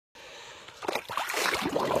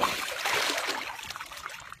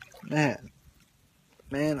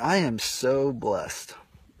Man, I am so blessed.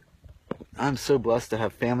 I'm so blessed to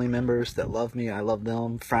have family members that love me. I love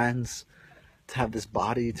them, friends, to have this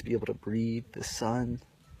body, to be able to breathe, this sun,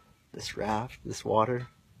 this raft, this water,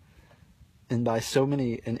 and by so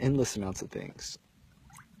many and endless amounts of things.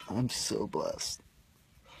 I'm so blessed.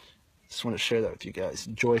 Just want to share that with you guys.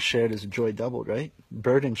 Joy shared is joy doubled, right?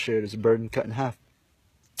 Burden shared is a burden cut in half.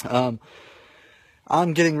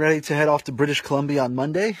 I'm getting ready to head off to British Columbia on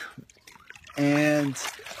Monday, and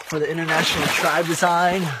for the International Tribe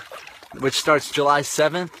Design, which starts July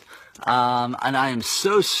 7th, and I am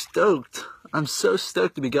so stoked. I'm so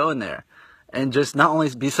stoked to be going there, and just not only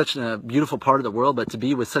be such a beautiful part of the world, but to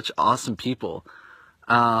be with such awesome people.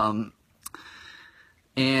 And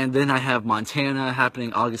then I have Montana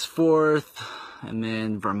happening August 4th, and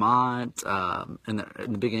then Vermont in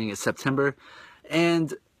the beginning of September.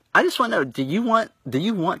 And I just want to know, do you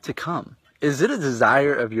want to come? Is it a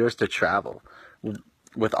desire of yours to travel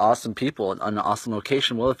with awesome people on an awesome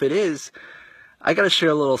location? Well, if it is, I got to share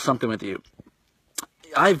a little something with you.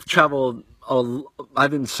 I've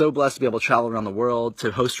been so blessed to be able to travel around the world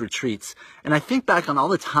to host retreats. And I think back on all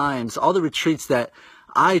the times, all the retreats that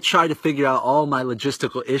I try to figure out all my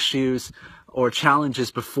logistical issues or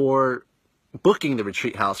challenges before booking the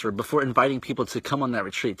retreat house, or before inviting people to come on that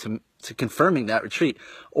retreat, to confirming that retreat,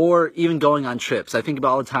 or even going on trips. I think about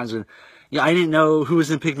all the times when, I didn't know who was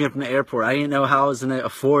going to pick me up from the airport. I didn't know how I was going to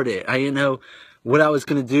afford it. I didn't know what I was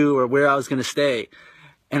going to do or where I was going to stay.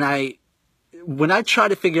 And when I try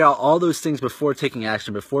to figure out all those things before taking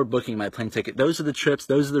action, before booking my plane ticket, those are the trips,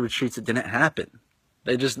 those are the retreats that didn't happen.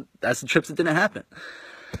 That's the trips that didn't happen.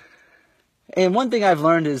 And one thing I've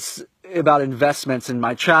learned is about investments in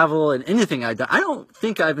my travel and anything I've done. I don't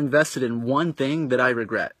think I've invested in one thing that I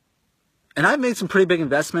regret. And I've made some pretty big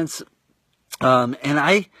investments, and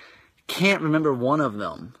I can't remember one of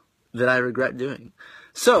them that I regret doing.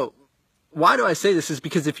 So why do I say this? Is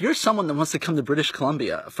because if you're someone that wants to come to British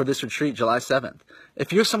Columbia for this retreat, July 7th,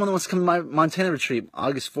 if you're someone that wants to come to my Montana retreat,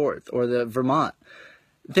 August 4th, or the Vermont,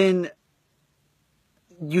 then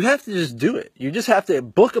you have to just do it. You just have to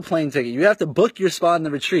book a plane ticket. You have to book your spot in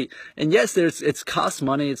the retreat. And yes, it's cost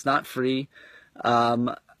money. It's not free.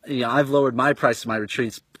 I've lowered my price of my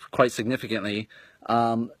retreats quite significantly.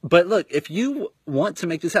 But look, if you want to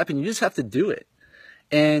make this happen, you just have to do it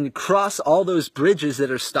and cross all those bridges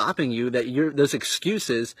that are stopping you, those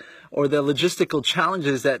excuses or the logistical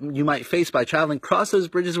challenges that you might face by traveling. Cross those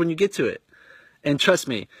bridges when you get to it. And trust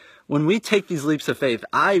me, when we take these leaps of faith,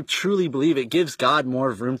 I truly believe it gives God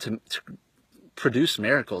more room to produce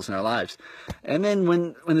miracles in our lives. And then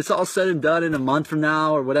when it's all said and done in a month from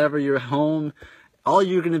now or whatever, you're home, all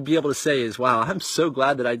you're going to be able to say is, wow, I'm so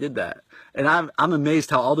glad that I did that. And I'm amazed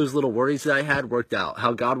how all those little worries that I had worked out,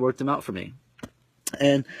 how God worked them out for me.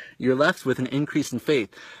 And you're left with an increase in faith.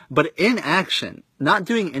 But in action, not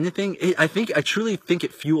doing anything, I truly think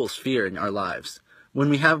it fuels fear in our lives. When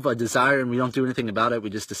we have a desire and we don't do anything about it, we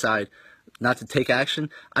just decide not to take action.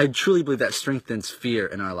 I truly believe that strengthens fear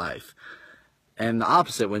in our life. And the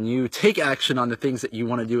opposite, when you take action on the things that you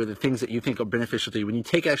want to do or the things that you think are beneficial to you, when you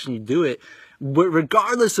take action, you do it,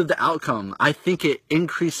 regardless of the outcome, I think it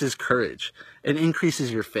increases courage. It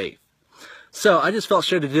increases your faith. So I just felt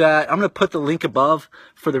sure to do that. I'm going to put the link above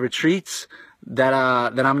for the retreats that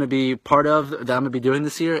I'm going to be part of, that I'm going to be doing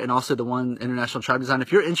this year, and also the one International Tribe Design.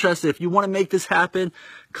 If you're interested, if you want to make this happen,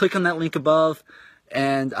 click on that link above,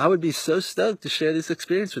 and I would be so stoked to share this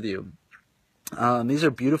experience with you. These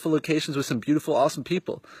are beautiful locations with some beautiful, awesome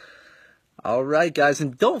people. All right, guys,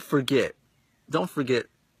 and don't forget to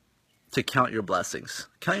count your blessings.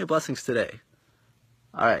 Count your blessings today.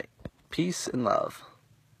 All right, peace and love.